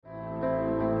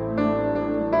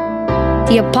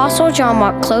The Apostle John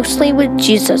walked closely with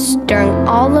Jesus during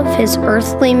all of his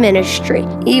earthly ministry.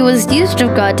 He was used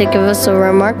of God to give us a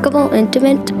remarkable,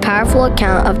 intimate, powerful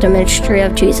account of the ministry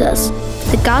of Jesus.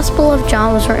 The Gospel of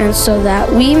John was written so that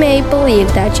we may believe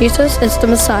that Jesus is the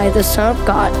Messiah, the Son of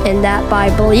God, and that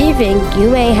by believing you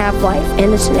may have life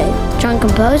in his name. John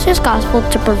composed his Gospel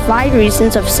to provide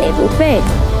reasons of saving faith,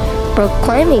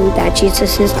 proclaiming that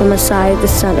Jesus is the Messiah, the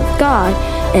Son of God,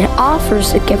 and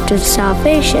offers the gift of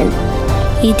salvation.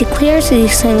 He declares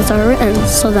these things are written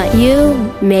so that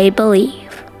you may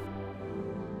believe.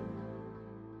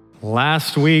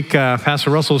 Last week,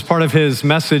 Pastor Russell, as part of his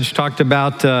message, talked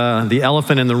about the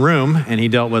elephant in the room, and he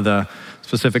dealt with a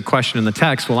specific question in the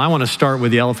text. Well, I want to start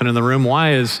with the elephant in the room.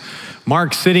 Why is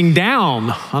Mark sitting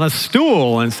down on a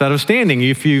stool instead of standing?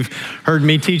 If you've heard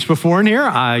me teach before in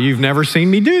here, you've never seen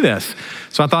me do this.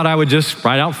 So I thought I would just,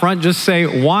 right out front, just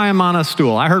say why I'm on a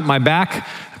stool. I hurt my back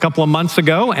a couple of months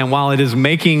ago, and while it is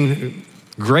making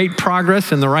great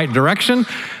progress in the right direction,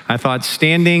 I thought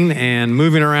standing and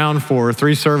moving around for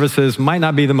 3 services might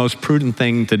not be the most prudent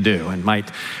thing to do, and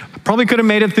probably could have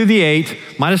made it through the 8,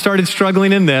 might have started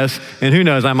struggling in this, and who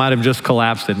knows, I might have just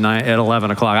collapsed at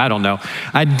 11 o'clock. I don't know.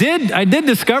 I did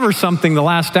discover something the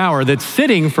last hour, that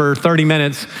sitting for 30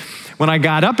 minutes, when I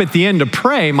got up at the end to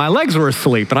pray, my legs were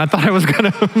asleep, and I thought I was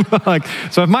gonna,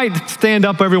 so I might stand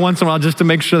up every once in a while just to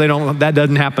make sure that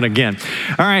doesn't happen again.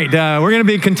 All right, we're gonna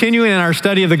be continuing in our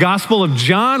study of the Gospel of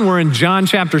John. We're in John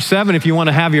chapter 7. If you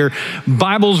wanna have your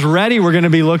Bibles ready, we're gonna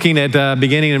be looking at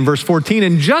beginning in verse 14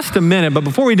 in just a minute. But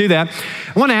before we do that,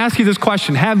 I wanna ask you this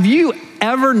question. Have you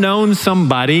ever known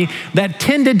somebody that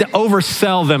tended to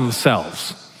oversell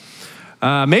themselves?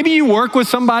 Maybe you work with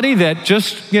somebody that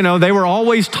just, they were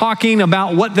always talking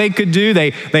about what they could do.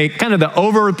 They kind of the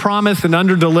over-promised and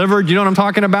under-delivered. You know what I'm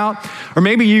talking about? Or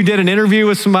maybe you did an interview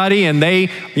with somebody and they,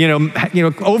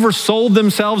 oversold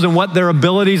themselves and what their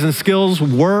abilities and skills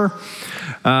were.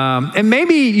 And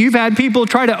maybe you've had people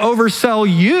try to oversell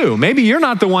you. Maybe you're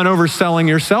not the one overselling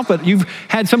yourself, but you've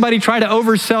had somebody try to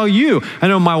oversell you. I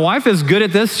know my wife is good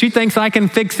at this. She thinks I can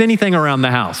fix anything around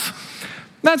the house.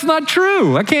 That's not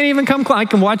true. I can't even come close. I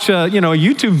can watch a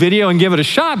YouTube video and give it a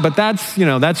shot, but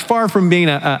that's far from being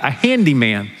a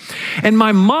handyman. And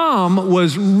my mom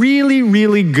was really,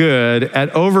 really good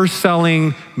at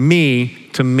overselling me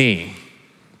to me.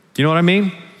 You know what I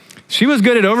mean? She was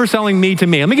good at overselling me to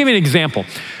me. Let me give you an example.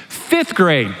 5th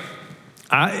grade,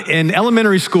 in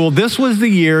elementary school, this was the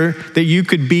year that you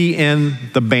could be in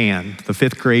the band, the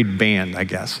 5th grade band, I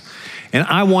guess. And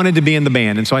I wanted to be in the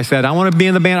band. And so I said, I want to be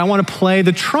in the band. I want to play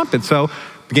the trumpet. So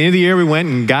beginning of the year, we went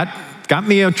and got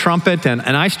me a trumpet, and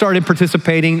I started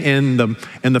participating in the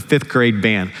 5th grade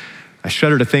band. I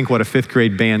shudder to think what a 5th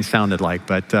grade band sounded like,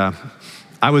 but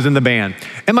I was in the band.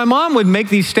 And my mom would make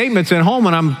these statements at home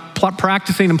when I'm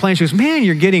practicing and playing. She goes, man,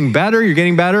 you're getting better,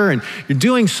 and you're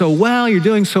doing so well,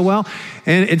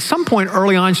 And at some point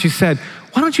early on, she said,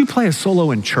 why don't you play a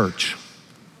solo in church?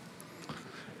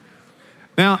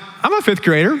 Now, I'm a 5th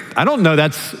grader. I don't know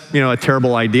that's, a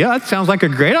terrible idea. That sounds like a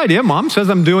great idea. Mom says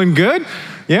I'm doing good.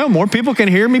 More people can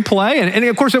hear me play. And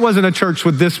of course, it wasn't a church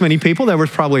with this many people. There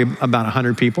was probably about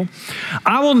 100 people.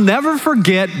 I will never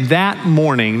forget that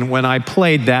morning when I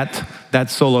played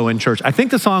that solo in church. I think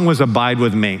the song was Abide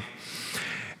With Me.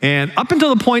 And up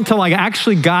until the point till I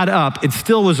actually got up, it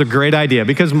still was a great idea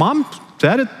because Mom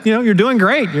said it, you're doing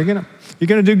great. You're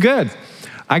gonna do good.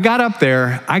 I got up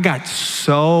there. I got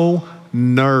so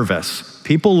nervous.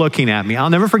 People looking at me. I'll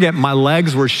never forget, my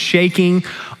legs were shaking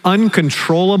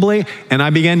uncontrollably, and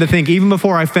I began to think, even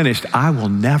before I finished, I will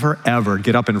never, ever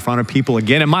get up in front of people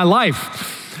again in my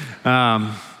life.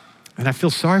 And I feel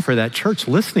sorry for that church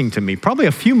listening to me. Probably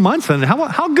a few months, and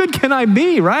how good can I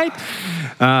be, right?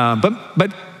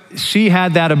 But she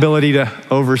had that ability to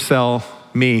oversell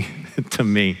me to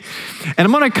me. And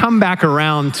I'm going to come back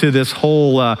around to this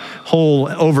whole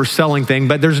overselling thing,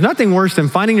 but there's nothing worse than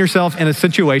finding yourself in a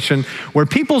situation where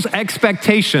people's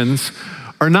expectations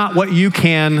are not what you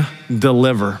can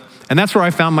deliver. And that's where I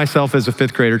found myself as a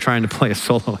 5th grader trying to play a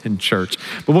solo in church.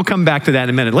 But we'll come back to that in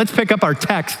a minute. Let's pick up our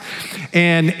text.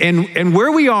 And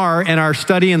where we are in our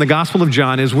study in the Gospel of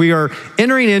John is we are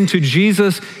entering into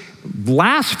Jesus'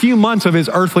 last few months of his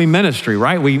earthly ministry,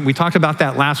 right? We talked about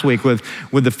that last week with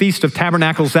the Feast of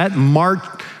Tabernacles. That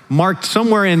marked marked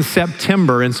somewhere in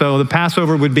September. And so the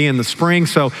Passover would be in the spring.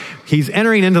 So he's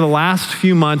entering into the last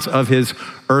few months of his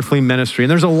earthly ministry.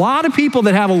 And there's a lot of people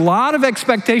that have a lot of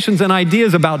expectations and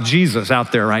ideas about Jesus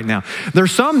out there right now.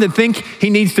 There's some that think he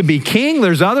needs to be king.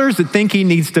 There's others that think he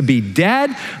needs to be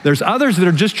dead. There's others that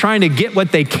are just trying to get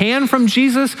what they can from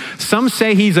Jesus. Some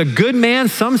say he's a good man.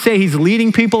 Some say he's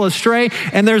leading people astray.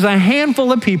 And there's a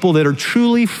handful of people that are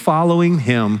truly following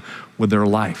him with their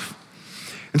life.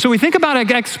 And so we think about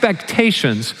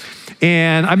expectations,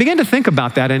 and I began to think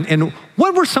about that. And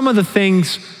what were some of the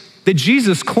things that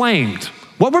Jesus claimed?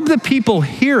 What were the people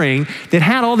hearing that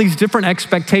had all these different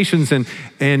expectations and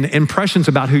impressions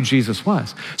about who Jesus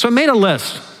was? So I made a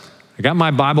list. I got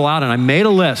my Bible out and I made a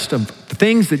list of the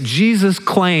things that Jesus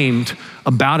claimed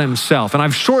about himself. And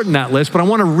I've shortened that list, but I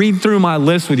want to read through my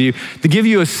list with you to give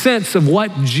you a sense of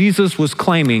what Jesus was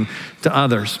claiming to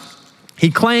others. He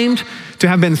claimed to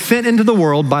have been sent into the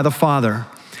world by the Father.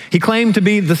 He claimed to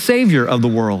be the Savior of the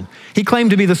world. He claimed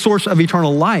to be the source of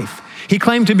eternal life. He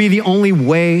claimed to be the only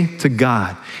way to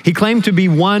God. He claimed to be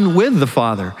one with the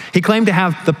Father. He claimed to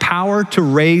have the power to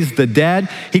raise the dead.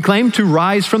 He claimed to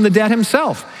rise from the dead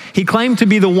himself. He claimed to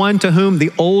be the one to whom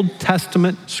the Old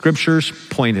Testament scriptures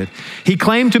pointed. He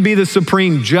claimed to be the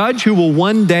supreme judge who will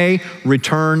one day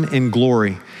return in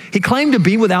glory. He claimed to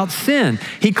be without sin.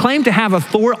 He claimed to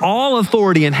have all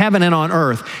authority in heaven and on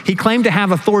earth. He claimed to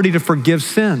have authority to forgive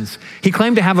sins. He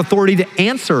claimed to have authority to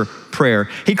answer prayer.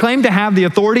 He claimed to have the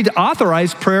authority to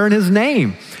authorize prayer in his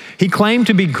name. He claimed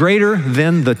to be greater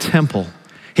than the temple.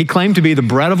 He claimed to be the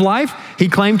bread of life. He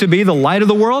claimed to be the light of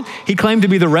the world. He claimed to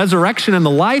be the resurrection and the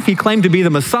life. He claimed to be the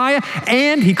Messiah,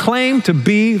 and he claimed to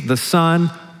be the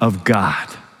Son of God.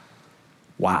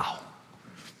 Wow.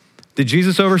 Did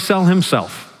Jesus oversell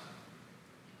himself?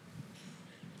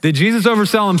 Did Jesus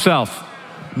oversell himself?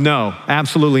 No,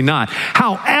 absolutely not.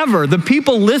 However, the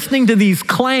people listening to these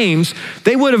claims,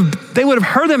 they would have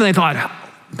heard them and they thought,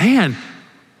 man,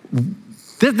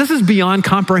 this is beyond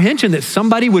comprehension that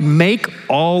somebody would make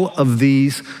all of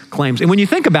these claims. And when you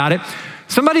think about it,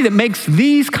 somebody that makes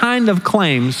these kind of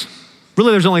claims,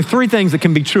 really there's only three things that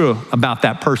can be true about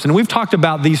that person. And we've talked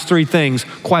about these three things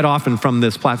quite often from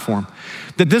this platform.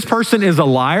 That this person is a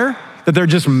liar, that they're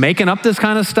just making up this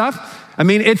kind of stuff. I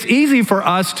mean, it's easy for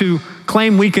us to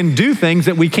claim we can do things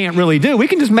that we can't really do. We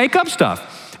can just make up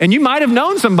stuff. And you might have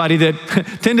known somebody that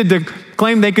tended to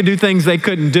claim they could do things they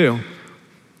couldn't do.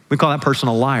 We call that person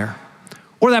a liar.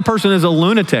 Or that person is a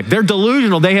lunatic. They're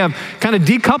delusional. They have kind of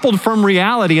decoupled from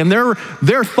reality, and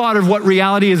their thought of what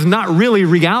reality is not really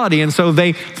reality. And so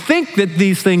they think that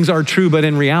these things are true, but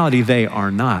in reality, they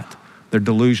are not. They're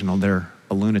delusional. They're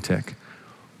a lunatic.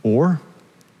 Or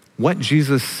what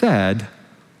Jesus said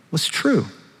was true.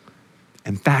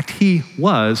 In fact, he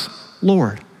was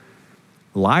Lord.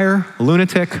 Liar,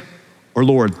 lunatic, or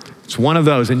Lord. It's one of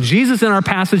those. And Jesus in our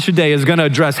passage today is going to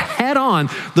address head on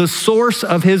the source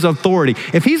of his authority.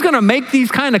 If he's going to make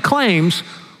these kind of claims,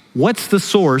 what's the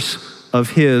source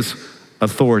of his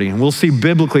authority? And we'll see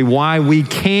biblically why we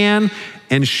can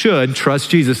and should trust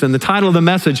Jesus. And the title of the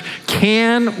message,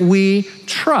 Can We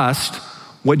Trust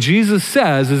What Jesus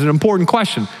Says, is an important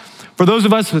question. For those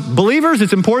of us believers,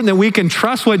 it's important that we can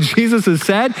trust what Jesus has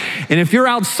said. And if you're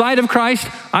outside of Christ,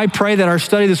 I pray that our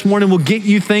study this morning will get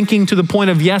you thinking to the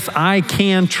point of, yes, I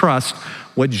can trust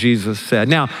what Jesus said.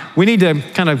 Now, we need to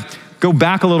kind of go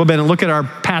back a little bit and look at our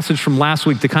passage from last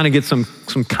week to kind of get some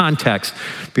context,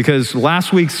 because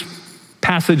last week's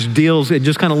passage it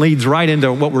just kind of leads right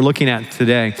into what we're looking at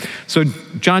today. So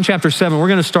John chapter 7, we're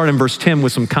going to start in verse 10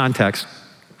 with some context.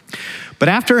 But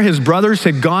after his brothers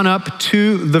had gone up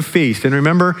to the feast, and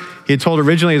remember, he had told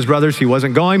originally his brothers he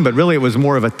wasn't going, but really it was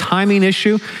more of a timing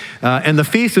issue. And the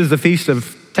feast is the Feast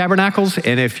of Tabernacles.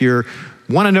 And if you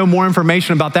want to know more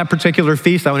information about that particular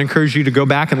feast, I would encourage you to go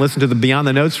back and listen to the Beyond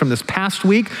the Notes from this past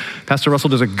week. Pastor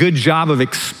Russell does a good job of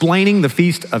explaining the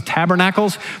Feast of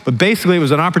Tabernacles. But basically, it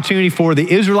was an opportunity for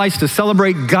the Israelites to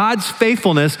celebrate God's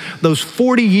faithfulness those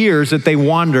 40 years that they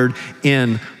wandered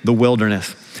in the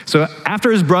wilderness. So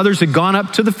after his brothers had gone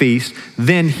up to the feast,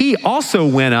 then he also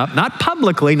went up, not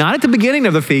publicly, not at the beginning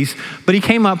of the feast, but he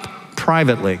came up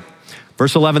privately.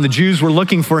 Verse 11, the Jews were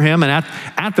looking for him and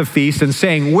at the feast and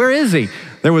saying, "Where is he?"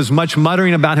 There was much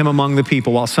muttering about him among the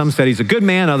people. While some said he's a good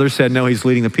man, others said, no, he's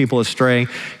leading the people astray.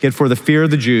 Yet for the fear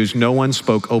of the Jews, no one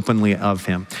spoke openly of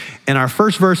him. And our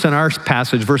first verse in our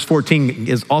passage, verse 14,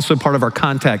 is also part of our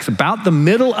context. About the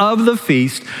middle of the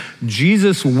feast,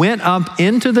 Jesus went up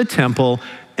into the temple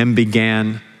and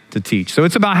began to teach. So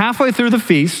it's about halfway through the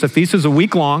feast. The feast is a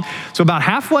week long. So about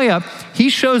halfway up, he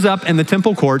shows up in the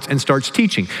temple courts and starts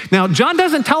teaching. Now, John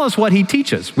doesn't tell us what he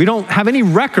teaches. We don't have any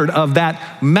record of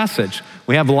that message.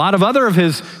 We have a lot of other of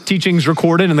his teachings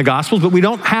recorded in the Gospels, but we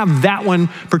don't have that one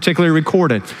particularly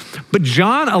recorded. But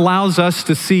John allows us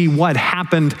to see what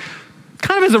happened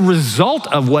kind of as a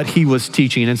result of what he was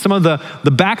teaching and some of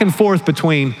the back and forth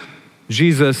between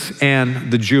Jesus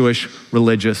and the Jewish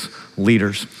religious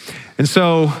leaders. And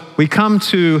so we come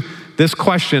to this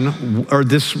question, or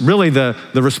this really the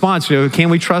response, can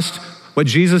we trust what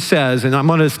Jesus says? And I'm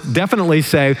going to definitely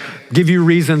give you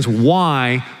reasons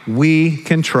why we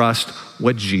can trust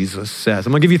what Jesus says.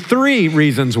 I'm going to give you 3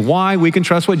 reasons why we can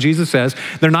trust what Jesus says.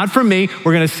 They're not from me.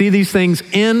 We're going to see these things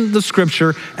in the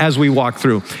scripture as we walk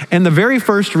through. And the very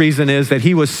first reason is that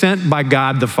he was sent by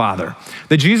God the Father.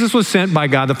 That Jesus was sent by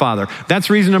God the Father. That's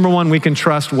reason number 1, we can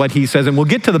trust what he says. And we'll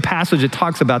get to the passage that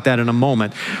talks about that in a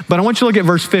moment. But I want you to look at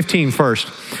verse 15 first.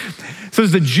 It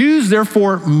says, the Jews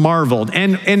therefore marveled.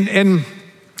 And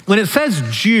when it says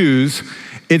Jews,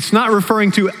 it's not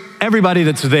referring to everybody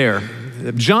that's there.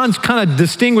 John kind of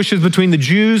distinguishes between the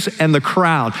Jews and the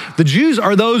crowd. The Jews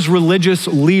are those religious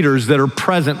leaders that are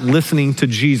present listening to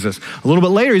Jesus. A little bit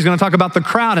later, he's going to talk about the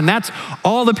crowd, and that's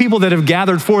all the people that have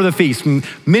gathered for the feast. And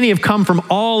many have come from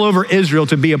all over Israel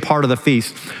to be a part of the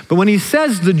feast. But when he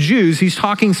says the Jews, he's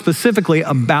talking specifically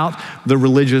about the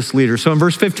religious leaders. So in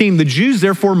verse 15, the Jews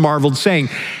therefore marveled, saying,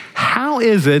 how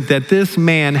is it that this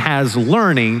man has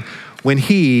learning when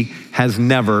he has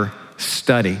never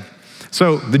studied?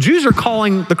 So the Jews are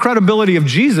calling the credibility of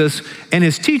Jesus and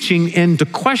his teaching into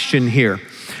question here.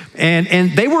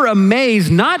 And they were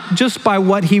amazed not just by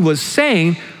what he was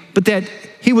saying, but that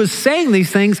he was saying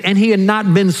these things and he had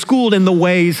not been schooled in the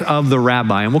ways of the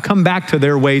rabbi. And we'll come back to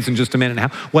their ways in just a minute and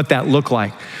what that looked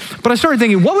like. But I started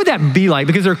thinking, what would that be like?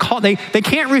 Because they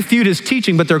can't refute his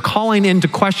teaching, but they're calling into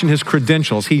question his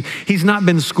credentials. He's not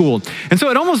been schooled. And so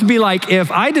it'd almost be like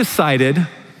if I decided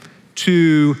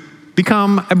to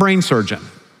become a brain surgeon.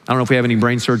 I don't know if we have any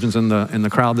brain surgeons in the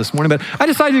crowd this morning, but I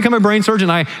decided to become a brain surgeon.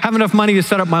 I have enough money to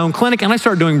set up my own clinic, and I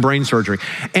start doing brain surgery.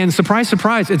 And surprise,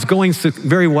 surprise, it's going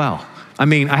very well. I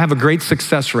mean, I have a great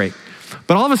success rate.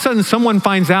 But all of a sudden, someone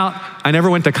finds out I never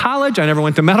went to college, I never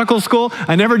went to medical school,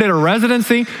 I never did a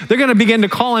residency. They're going to begin to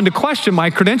call into question my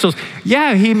credentials.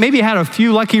 Yeah, he maybe had a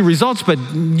few lucky results, but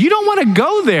you don't want to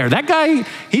go there. That guy,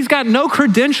 he's got no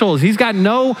credentials. He's got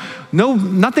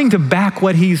nothing to back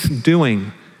what he's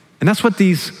doing. And that's what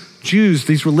these Jews,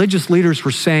 these religious leaders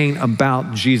were saying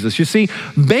about Jesus. You see,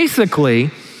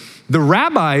 basically, the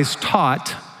rabbis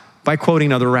taught by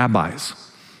quoting other rabbis.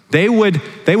 They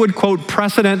would quote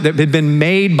precedent that had been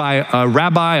made by a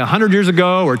rabbi 100 years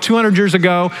ago or 200 years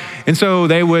ago. And so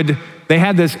they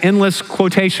had this endless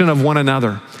quotation of one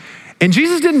another. And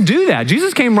Jesus didn't do that.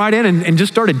 Jesus came right in and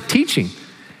just started teaching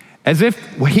as if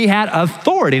he had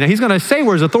authority. Now he's going to say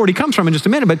where his authority comes from in just a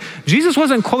minute, but Jesus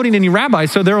wasn't quoting any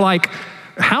rabbis. So they're like,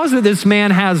 how is it this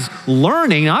man has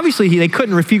learning? Obviously they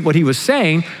couldn't refute what he was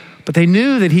saying, but they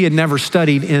knew that he had never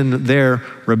studied in their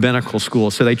rabbinical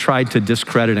school, so they tried to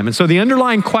discredit him. And so the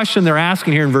underlying question they're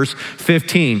asking here in verse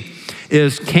 15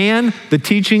 is, can the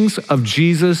teachings of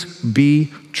Jesus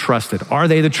be trusted? Are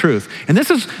they the truth? And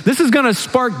this is going to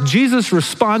spark Jesus'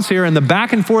 response here in the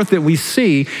back and forth that we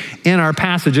see in our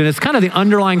passage. And it's kind of the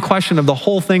underlying question of the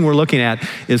whole thing we're looking at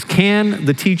is, can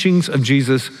the teachings of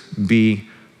Jesus be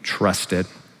trusted?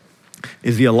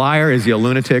 Is he a liar? Is he a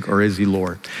lunatic? Or is he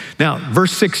Lord? Now,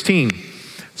 verse 16.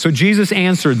 So Jesus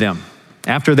answered them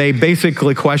after they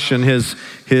basically questioned his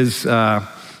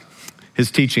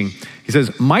teaching. He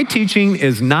says, my teaching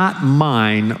is not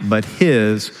mine, but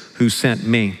his who sent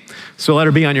me. So let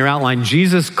it be on your outline.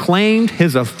 Jesus claimed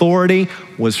his authority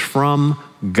was from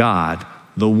God,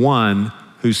 the one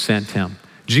who sent him.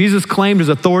 Jesus claimed his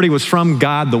authority was from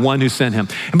God, the one who sent him.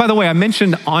 And by the way, I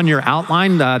mentioned on your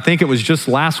outline, I think it was just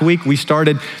last week, we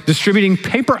started distributing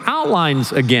paper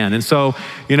outlines again. And so,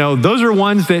 those are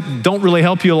ones that don't really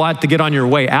help you a lot to get on your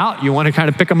way out. You want to kind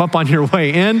of pick them up on your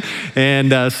way in.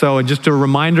 And so just a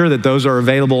reminder that those are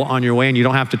available on your way, and you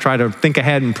don't have to try to think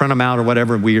ahead and print them out or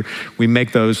whatever. We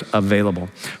make those available.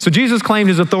 So Jesus claimed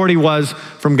his authority was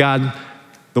from God,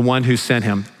 the one who sent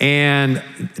him. And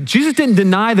Jesus didn't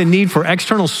deny the need for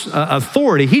external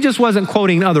authority. He just wasn't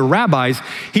quoting other rabbis.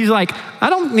 He's like, I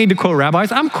don't need to quote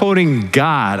rabbis. I'm quoting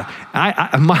God.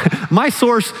 My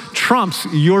source trumps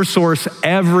your source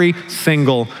every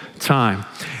single time.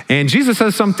 And Jesus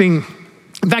says something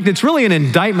In fact, it's really an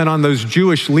indictment on those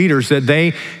Jewish leaders that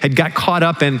they had got caught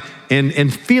up in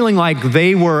feeling like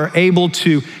they were able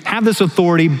to have this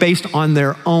authority based on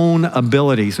their own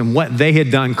abilities and what they had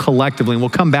done collectively. And we'll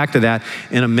come back to that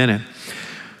in a minute.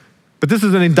 But this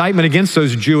is an indictment against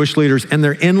those Jewish leaders and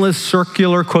their endless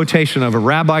circular quotation of a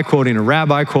rabbi quoting a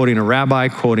rabbi, quoting a rabbi,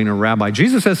 quoting a rabbi.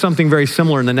 Jesus says something very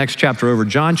similar in the next chapter over,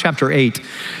 John chapter 8,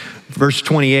 verse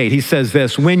 28. He says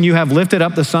this, when you have lifted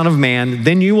up the Son of Man,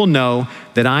 then you will know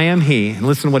that I am he. And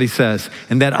listen to what he says,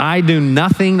 and that I do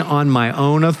nothing on my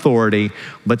own authority,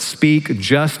 but speak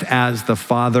just as the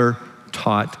Father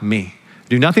taught me.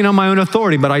 Do nothing on my own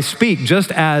authority, but I speak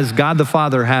just as God the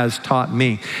Father has taught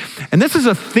me. And this is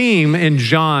a theme in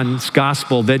John's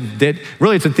gospel that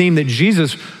really it's a theme that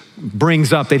Jesus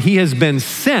brings up, that he has been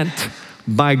sent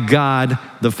by God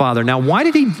the Father. Now, why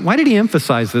did he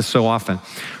emphasize this so often?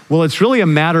 Well, it's really a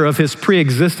matter of his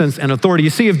preexistence and authority. You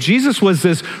see, if Jesus was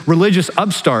this religious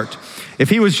upstart, if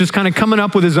he was just kind of coming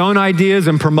up with his own ideas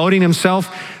and promoting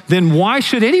himself, then why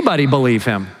should anybody believe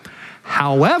him?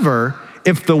 However,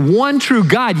 if the one true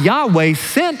God, Yahweh,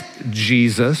 sent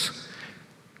Jesus,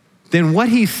 then what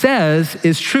he says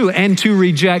is true. And to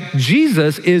reject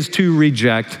Jesus is to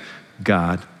reject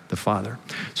God the Father.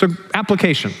 So,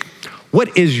 application.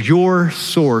 What is your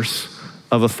source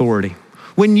of authority?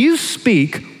 When you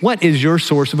speak, what is your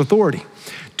source of authority?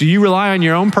 Do you rely on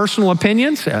your own personal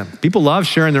opinions? People love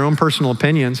sharing their own personal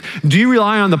opinions. Do you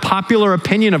rely on the popular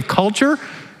opinion of culture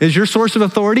as your source of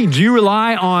authority? Do you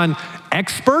rely on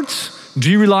experts?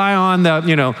 Do you rely on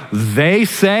they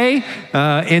say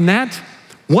in that?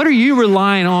 What are you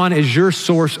relying on as your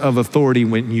source of authority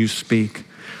when you speak?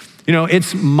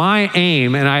 It's my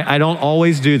aim, and I don't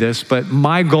always do this, but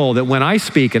my goal that when I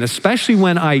speak, and especially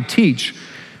when I teach,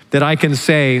 that I can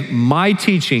say, my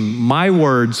teaching, my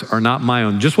words are not my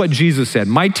own. Just what Jesus said,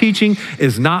 my teaching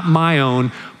is not my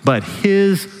own, but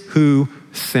his who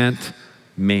sent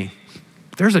me.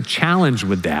 There's a challenge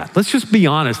with that. Let's just be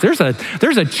honest. There's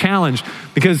a challenge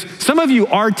because some of you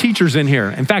are teachers in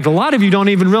here. In fact, a lot of you don't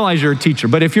even realize you're a teacher.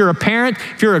 But if you're a parent,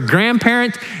 if you're a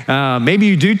grandparent, maybe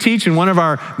you do teach in one of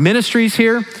our ministries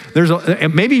here.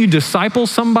 Maybe you disciple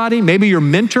somebody. Maybe you're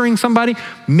mentoring somebody.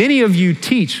 Many of you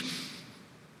teach.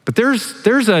 But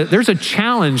there's a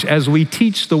challenge as we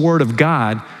teach the Word of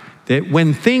God that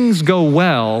when things go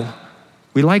well,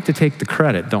 we like to take the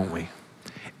credit, don't we?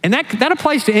 And that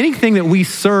applies to anything that we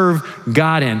serve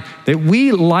God in, that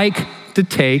we like to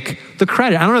take the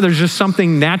credit. I don't know, there's just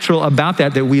something natural about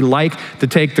that we like to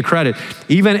take the credit.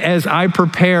 Even as I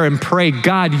prepare and pray,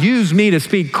 God, use me to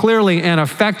speak clearly and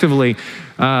effectively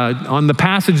on the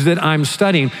passage that I'm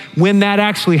studying. When that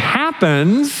actually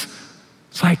happens,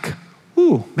 it's like,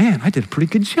 ooh, man, I did a pretty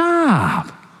good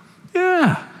job.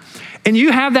 Yeah. And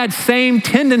you have that same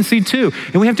tendency too.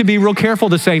 And we have to be real careful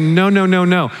to say,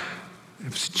 no.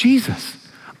 It's Jesus.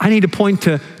 I need to point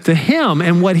to him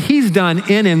and what he's done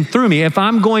in and through me. If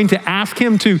I'm going to ask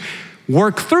him to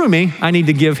work through me, I need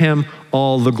to give him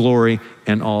all the glory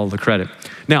and all the credit.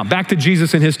 Now, back to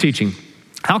Jesus and his teaching.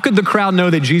 How could the crowd know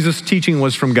that Jesus' teaching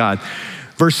was from God?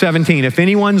 Verse 17, if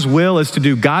anyone's will is to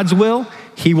do God's will,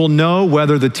 he will know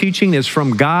whether the teaching is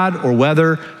from God or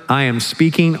whether I am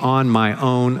speaking on my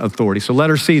own authority. So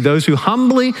letter C, those who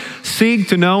humbly seek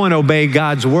to know and obey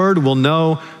God's word will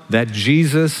know that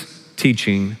Jesus'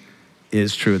 teaching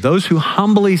is true. Those who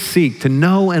humbly seek to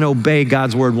know and obey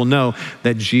God's word will know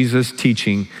that Jesus'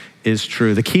 teaching is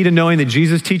true. The key to knowing that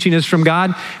Jesus' teaching is from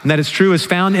God and that it's true is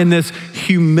found in this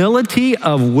humility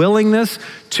of willingness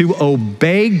to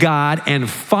obey God and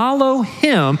follow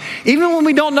him, even when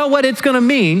we don't know what it's going to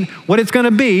mean, what it's going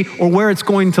to be, or where it's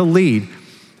going to lead.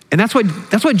 And that's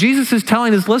what Jesus is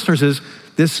telling his listeners is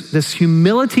this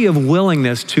humility of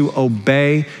willingness to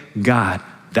obey God.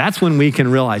 That's when we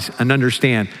can realize and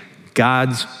understand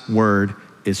God's word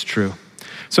is true.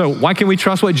 So why can we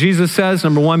trust what Jesus says?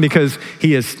 Number one, because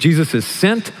Jesus is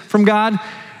sent from God.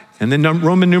 And then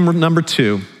Roman number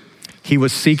 2, he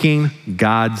was seeking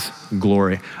God's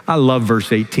glory. I love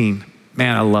verse 18.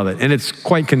 Man, I love it. And it's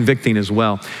quite convicting as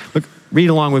well. Look, read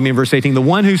along with me in verse 18. The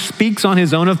one who speaks on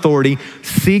his own authority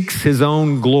seeks his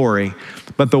own glory,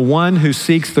 but the one who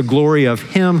seeks the glory of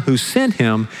him who sent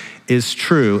him is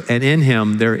true, and in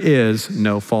him there is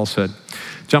no falsehood.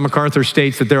 John MacArthur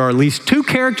states that there are at least 2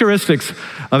 characteristics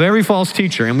of every false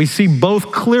teacher, and we see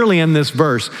both clearly in this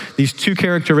verse, these 2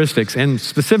 characteristics, and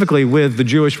specifically with the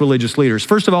Jewish religious leaders.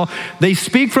 First of all, they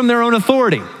speak from their own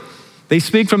authority. They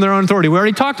speak from their own authority. We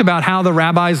already talked about how the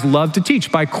rabbis loved to teach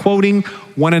by quoting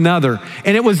one another.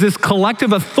 And it was this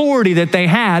collective authority that they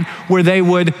had where they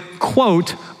would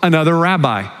quote another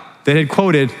rabbi. that had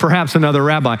quoted perhaps another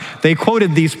rabbi. They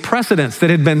quoted these precedents that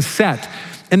had been set.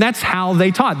 And that's how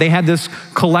they taught. They had this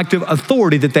collective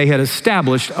authority that they had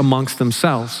established amongst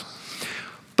themselves.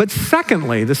 But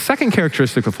secondly, the second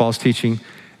characteristic of false teaching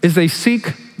is they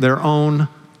seek their own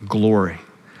glory.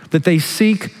 That they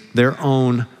seek their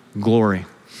own glory.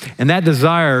 And that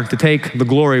desire to take the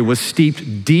glory was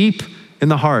steeped deep in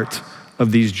the heart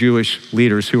of these Jewish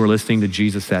leaders who were listening to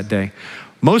Jesus that day.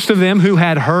 Most of them who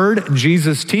had heard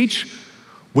Jesus teach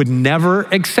would never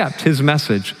accept his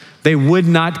message. They would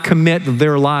not commit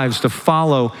their lives to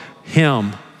follow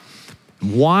him.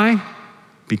 Why?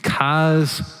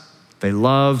 Because they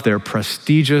loved their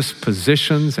prestigious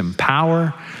positions and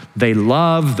power. They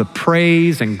loved the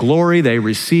praise and glory they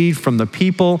received from the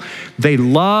people. They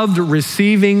loved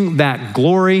receiving that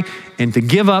glory, and to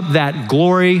give up that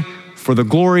glory for the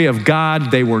glory of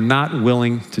God, they were not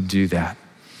willing to do that.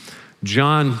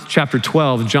 John chapter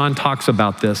 12, John talks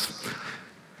about this.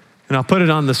 And I'll put it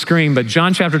on the screen, but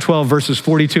John chapter 12, verses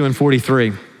 42 and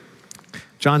 43.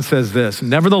 John says this,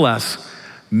 "Nevertheless,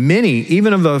 many,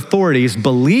 even of the authorities,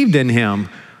 believed in him,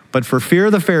 but for fear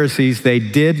of the Pharisees, they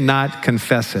did not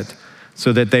confess it,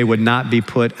 so that they would not be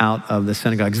put out of the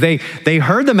synagogues." They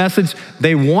heard the message,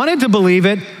 they wanted to believe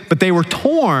it, but they were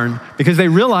torn because they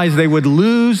realized they would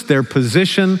lose their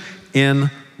position in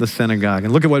the synagogue.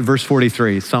 And look at what verse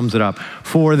 43 sums it up.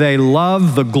 "For they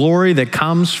love the glory that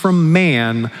comes from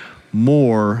man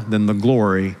more than the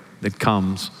glory that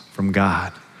comes from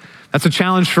God." That's a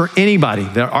challenge for anybody.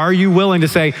 Are you willing to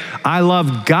say, I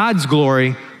love God's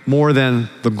glory more than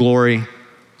the glory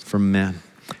from men?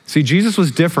 See, Jesus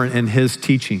was different in his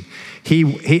teaching.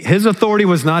 His authority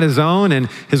was not his own, and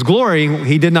his glory,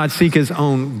 he did not seek his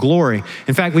own glory.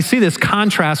 In fact, we see this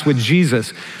contrast with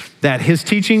Jesus, that his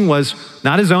teaching was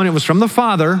not his own, it was from the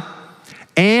Father,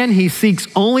 and he seeks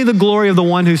only the glory of the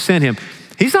one who sent him.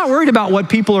 He's not worried about what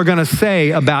people are going to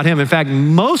say about him. In fact,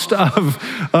 most of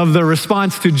the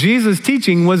response to Jesus'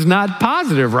 teaching was not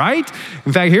positive, right?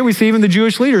 In fact, here we see even the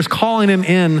Jewish leaders calling him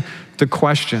in to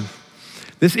question.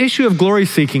 This issue of glory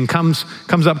seeking comes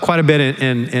up quite a bit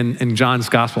in John's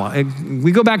gospel.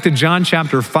 We go back to John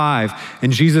chapter 5,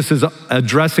 and Jesus is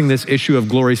addressing this issue of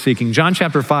glory seeking. John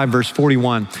chapter 5, verse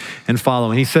 41 and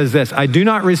following. He says this, "I do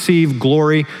not receive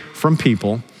glory from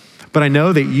people, but I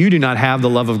know that you do not have the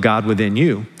love of God within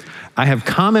you. I have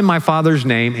come in my Father's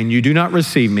name, and you do not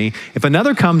receive me. If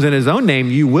another comes in his own name,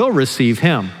 you will receive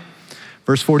him."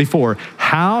 Verse 44,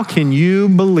 "How can you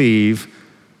believe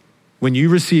when you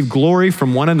receive glory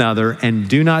from one another and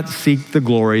do not seek the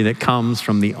glory that comes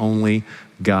from the only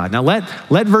God?" Now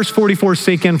let verse 44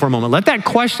 sink in for a moment. Let that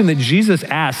question that Jesus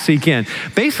asked sink in.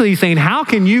 Basically he's saying, how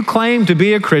can you claim to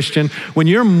be a Christian when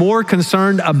you're more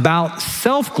concerned about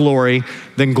self-glory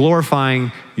than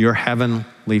glorifying your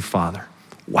heavenly Father?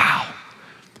 Wow.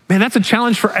 Man, that's a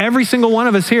challenge for every single one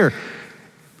of us here.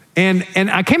 And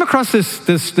I came across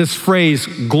this phrase,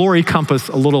 glory compass,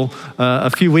 a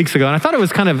few weeks ago, and I thought it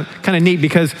was kind of neat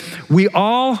because we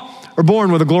all are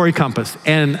born with a glory compass.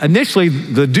 And initially,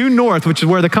 the due north, which is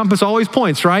where the compass always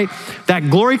points, right? That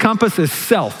glory compass is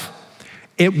self.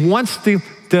 It wants to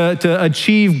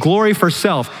achieve glory for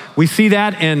self. We see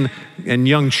that in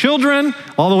young children,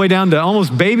 all the way down to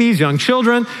almost babies, young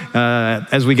children.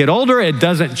 As we get older, it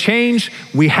doesn't change.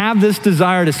 We have this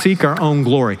desire to seek our own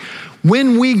glory.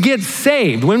 When we get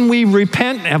saved, when we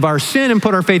repent of our sin and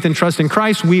put our faith and trust in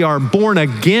Christ, we are born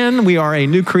again. We are a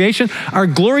new creation. Our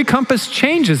glory compass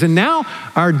changes, and now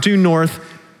our due north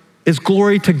is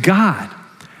glory to God.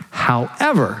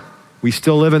 However, we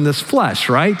still live in this flesh,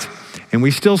 right? And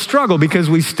we still struggle because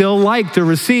we still like to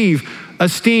receive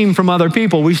esteem from other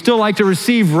people. We still like to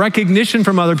receive recognition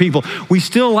from other people. We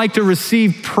still like to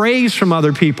receive praise from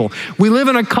other people. We live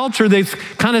in a culture that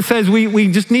kind of says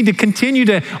we just need to continue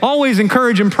to always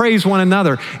encourage and praise one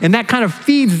another. And that kind of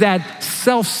feeds that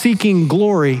self-seeking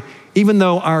glory, even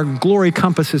though our glory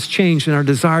compass has changed and our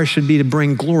desire should be to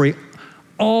bring glory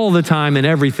all the time and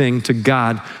everything to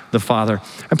God the Father.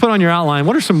 I put on your outline,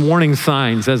 what are some warning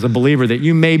signs as a believer that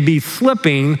you may be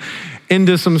slipping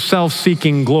into some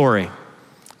self-seeking glory?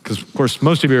 Because, of course,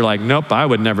 most of you are like, nope, I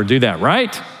would never do that,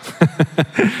 right?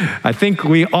 I think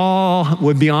we all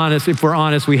would be honest. If we're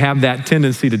honest, we have that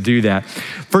tendency to do that.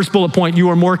 First bullet point, you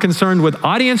are more concerned with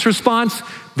audience response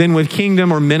than with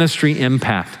kingdom or ministry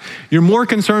impact. You're more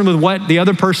concerned with what the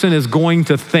other person is going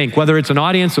to think, whether it's an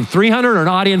audience of 300 or an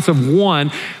audience of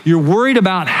 1. You're worried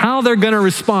about how they're going to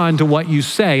respond to what you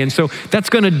say. And so that's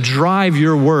going to drive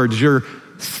your words. You're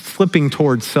slipping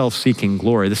towards self-seeking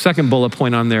glory. The second bullet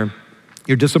point on there,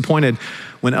 you're disappointed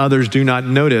when others do not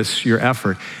notice your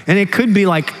effort. And it could be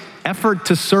like effort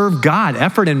to serve God,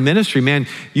 effort in ministry. Man,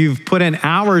 you've put in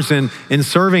hours in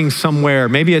serving somewhere.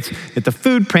 Maybe it's at the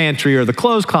food pantry or the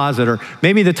clothes closet, or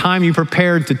maybe the time you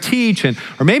prepared to teach,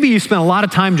 or maybe you spent a lot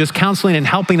of time just counseling and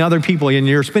helping other people, and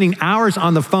you're spending hours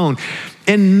on the phone,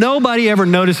 and nobody ever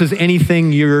notices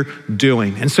anything you're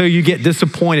doing. And so you get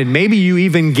disappointed. Maybe you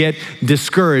even get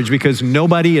discouraged because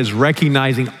nobody is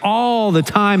recognizing all the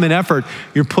time and effort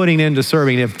you're putting into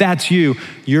serving. If that's you,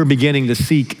 you're beginning to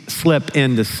slip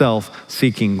into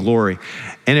self-seeking glory.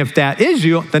 And if that is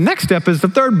you, the next step is the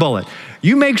third bullet.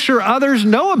 You make sure others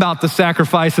know about the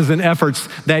sacrifices and efforts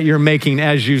that you're making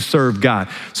as you serve God.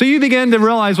 So you begin to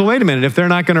realize, well, wait a minute, if they're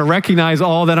not going to recognize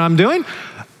all that I'm doing,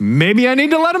 maybe I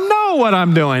need to let them know what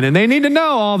I'm doing, and they need to know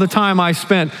all the time I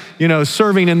spent,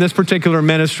 serving in this particular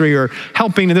ministry, or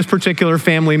helping this particular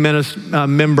family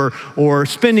member, or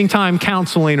spending time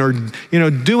counseling, or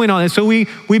doing all that. So we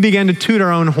begin to toot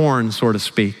our own horn, so to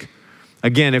speak.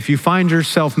 Again, if you find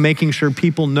yourself making sure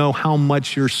people know how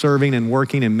much you're serving and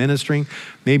working and ministering,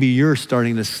 maybe you're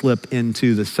starting to slip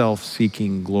into the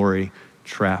self-seeking glory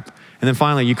trap. And then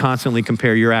finally, you constantly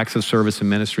compare your acts of service and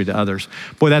ministry to others.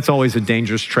 Boy, that's always a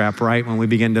dangerous trap, right? When we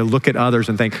begin to look at others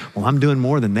and think, well, I'm doing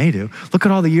more than they do. Look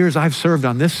at all the years I've served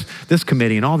on this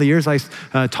committee, and all the years I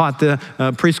taught the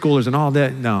preschoolers and all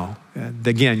that. No,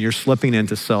 again, you're slipping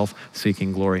into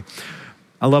self-seeking glory.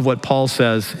 I love what Paul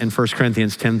says in 1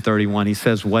 Corinthians 10:31. He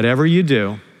says, whatever you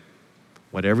do,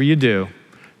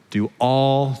 do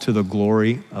all to the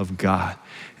glory of God.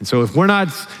 And so if we're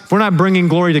not bringing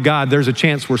glory to God, there's a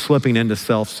chance we're slipping into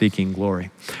self-seeking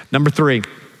glory. Number 3,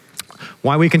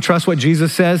 why we can trust what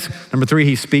Jesus says. Number 3,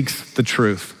 he speaks the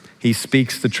truth. He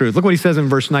speaks the truth. Look what he says in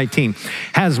verse 19.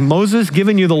 Has Moses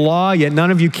given you the law, yet none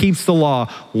of you keeps the law?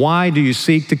 Why do you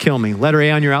seek to kill me? Letter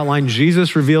A on your outline,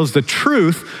 Jesus reveals the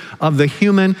truth of the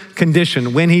human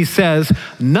condition when he says,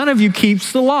 none of you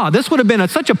keeps the law. This would have been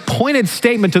such a pointed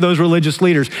statement to those religious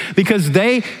leaders, because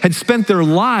they had spent their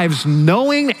lives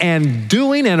knowing and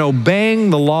doing and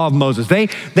obeying the law of Moses. They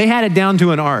had it down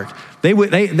to an art.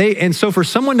 And so for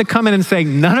someone to come in and say,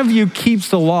 none of you keeps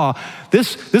the law,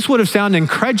 this would have sounded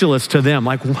incredulous to them.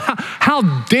 Like, wow,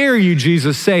 how dare you,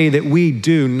 Jesus, say that we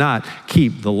do not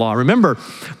keep the law? Remember,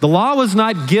 the law was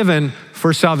not given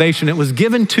for salvation. It was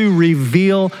given to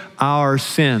reveal our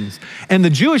sins. And the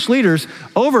Jewish leaders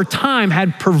over time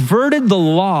had perverted the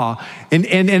law, and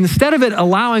instead of it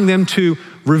allowing them to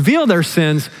reveal their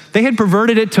sins, they had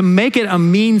perverted it to make it a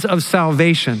means of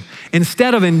salvation.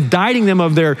 Instead of indicting them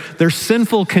of their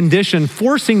sinful condition,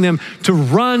 forcing them to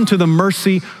run to the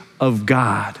mercy of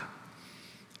God.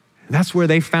 And that's where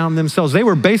they found themselves. They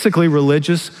were basically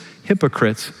religious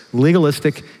hypocrites,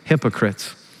 legalistic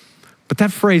hypocrites. But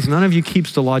that phrase, none of you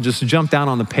keeps the law, just jumped out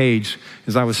on the page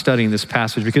as I was studying this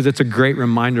passage, because it's a great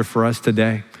reminder for us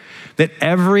today that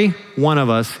every one of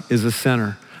us is a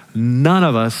sinner. None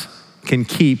of us can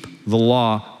keep the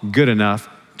law good enough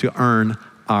to earn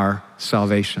our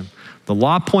salvation. The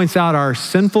law points out our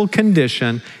sinful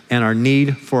condition and our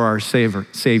need for our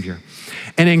Savior.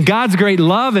 And in God's great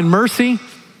love and mercy,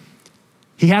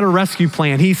 he had a rescue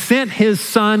plan. He sent his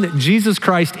son, Jesus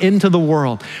Christ, into the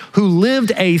world, who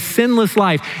lived a sinless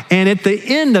life. And at the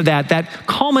end of that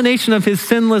culmination of his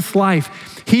sinless life,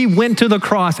 he went to the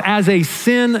cross as a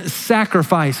sin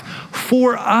sacrifice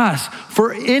for us,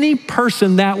 for any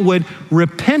person that would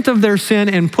repent of their sin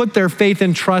and put their faith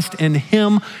and trust in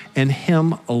him and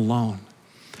him alone.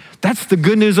 That's the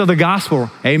good news of the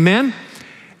gospel, amen?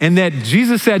 And that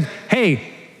Jesus said, hey,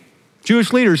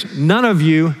 Jewish leaders, none of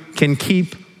you can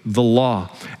keep the law.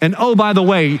 And oh, by the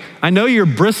way, I know you're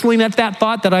bristling at that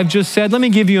thought that I've just said. Let me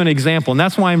give you an example. And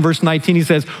that's why in verse 19 he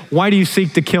says, why do you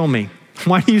seek to kill me?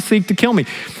 Why do you seek to kill me?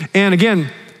 And again,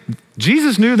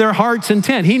 Jesus knew their heart's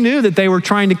intent. He knew that they were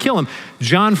trying to kill him.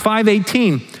 John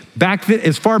 5:18,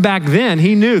 as far back then,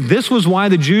 he knew this was why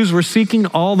the Jews were seeking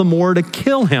all the more to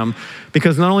kill him,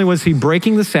 because not only was he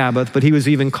breaking the Sabbath, but he was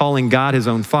even calling God his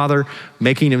own Father,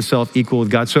 making himself equal with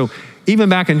God. So even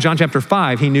back in John chapter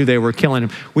 5, he knew they were killing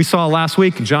him. We saw last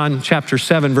week, John chapter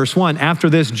 7, verse 1, after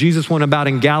this, Jesus went about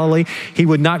in Galilee. He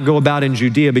would not go about in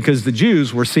Judea because the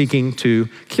Jews were seeking to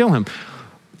kill him.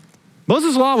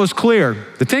 Moses' law was clear.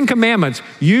 The 10 Commandments,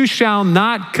 you shall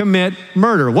not commit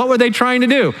murder. What were they trying to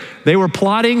do? They were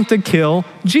plotting to kill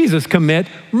Jesus, commit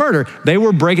murder. They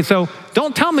were breaking. So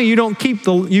don't tell me you can keep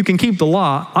the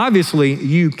law. Obviously,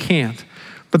 you can't.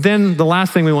 But then the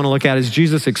last thing we want to look at is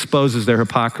Jesus exposes their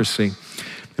hypocrisy.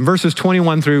 In verses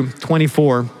 21 through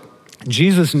 24,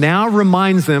 Jesus now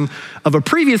reminds them of a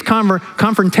previous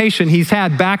confrontation he's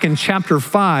had back in chapter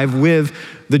 5 with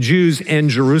the Jews in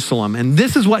Jerusalem. And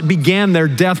this is what began their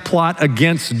death plot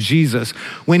against Jesus,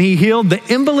 when he healed the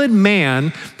invalid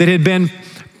man that had been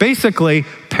basically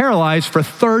paralyzed for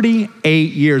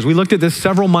 38 years. We looked at this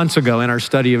several months ago in our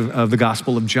study of the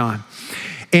Gospel of John.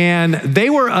 And they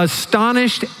were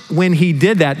astonished when he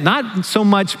did that, not so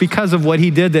much because of what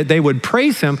he did that they would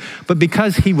praise him, but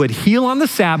because he would heal on the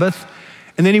Sabbath,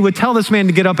 and then he would tell this man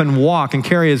to get up and walk and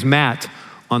carry his mat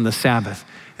on the Sabbath.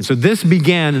 And so this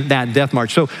began that death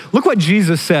march. So look what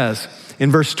Jesus says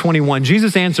in verse 21.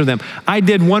 Jesus answered them, I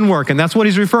did one work, and that's what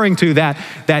he's referring to,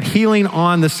 that healing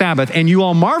on the Sabbath, and you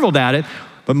all marveled at it.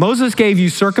 But Moses gave you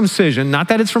circumcision, not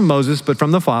that it's from Moses, but from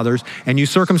the fathers, and you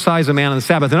circumcise a man on the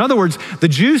Sabbath. In other words, the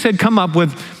Jews had come up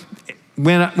with,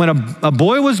 when a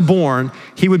boy was born,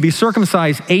 he would be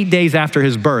circumcised 8 days after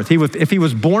his birth. If he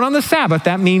was born on the Sabbath,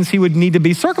 that means he would need to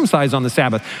be circumcised on the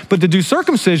Sabbath. But to do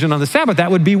circumcision on the Sabbath,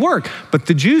 that would be work. But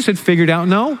the Jews had figured out,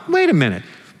 no, wait a minute,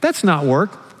 that's not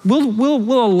work.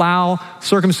 We'll allow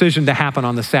circumcision to happen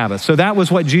on the Sabbath. So that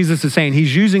was what Jesus is saying.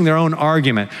 He's using their own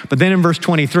argument. But then in verse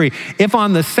 23, if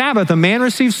on the Sabbath a man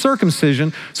receives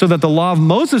circumcision so that the law of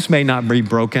Moses may not be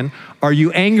broken, are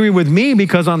you angry with me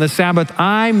because on the Sabbath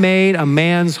I made a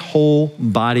man's whole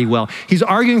body well? He's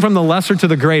arguing from the lesser to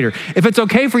the greater. If it's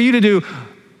okay for you to do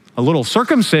a little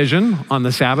circumcision on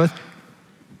the Sabbath,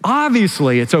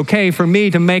 obviously it's okay for me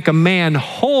to make a man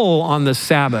whole on the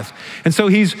Sabbath. And so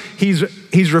he's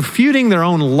refuting their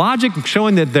own logic,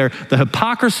 showing that the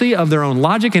hypocrisy of their own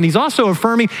logic, and he's also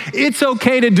affirming it's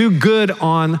okay to do good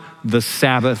on the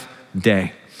Sabbath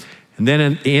day. And then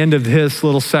at the end of this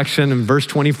little section in verse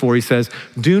 24, he says,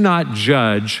 do not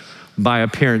judge by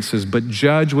appearances, but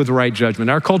judge with right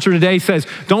judgment. Our culture today says,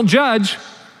 don't judge.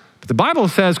 But the Bible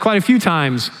says quite a few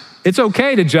times, it's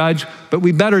okay to judge, but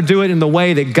we better do it in the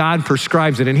way that God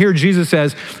prescribes it. And here Jesus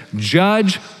says,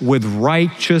 judge with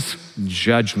righteous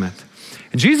judgment.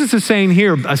 And Jesus is saying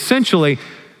here, essentially,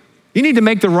 you need to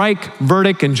make the right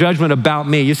verdict and judgment about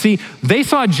me. You see, they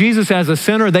saw Jesus as a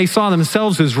sinner, they saw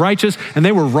themselves as righteous, and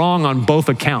they were wrong on both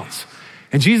accounts.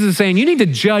 And Jesus is saying, you need to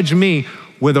judge me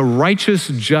with a righteous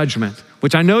judgment,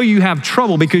 which I know you have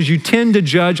trouble because you tend to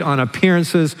judge on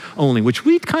appearances only, which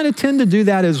we kind of tend to do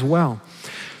that as well.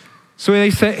 So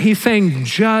he's saying,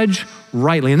 judge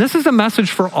rightly. And this is a message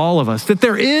for all of us, that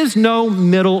there is no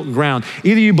middle ground.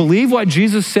 Either you believe what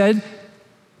Jesus said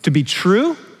to be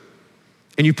true,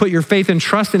 and you put your faith and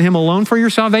trust in him alone for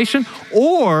your salvation,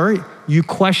 or you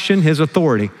question his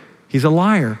authority. He's a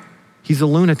liar. He's a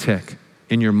lunatic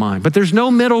in your mind. But there's no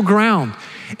middle ground.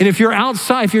 And if you're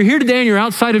here today and you're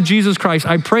outside of Jesus Christ,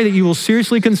 I pray that you will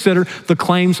seriously consider the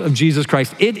claims of Jesus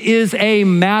Christ. It is a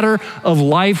matter of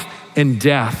life and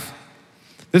death.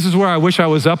 This is where I wish I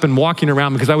was up and walking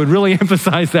around, because I would really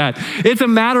emphasize that. It's a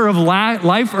matter of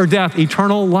life or death,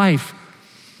 eternal life.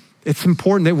 It's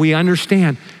important that we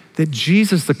understand that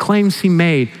Jesus, the claims he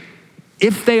made,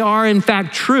 if they are in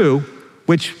fact true,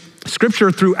 which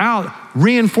Scripture throughout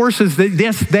reinforces that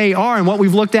yes, they are, and what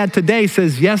we've looked at today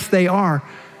says yes, they are,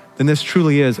 then this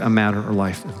truly is a matter of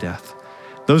life and death.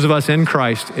 Those of us in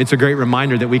Christ, it's a great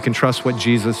reminder that we can trust what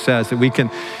Jesus says,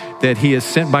 that he is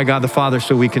sent by God the Father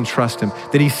so we can trust him,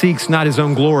 that he seeks not his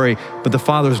own glory, but the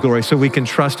Father's glory so we can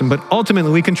trust him. But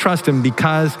ultimately we can trust him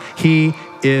because he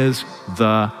is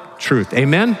the truth.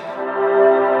 Amen?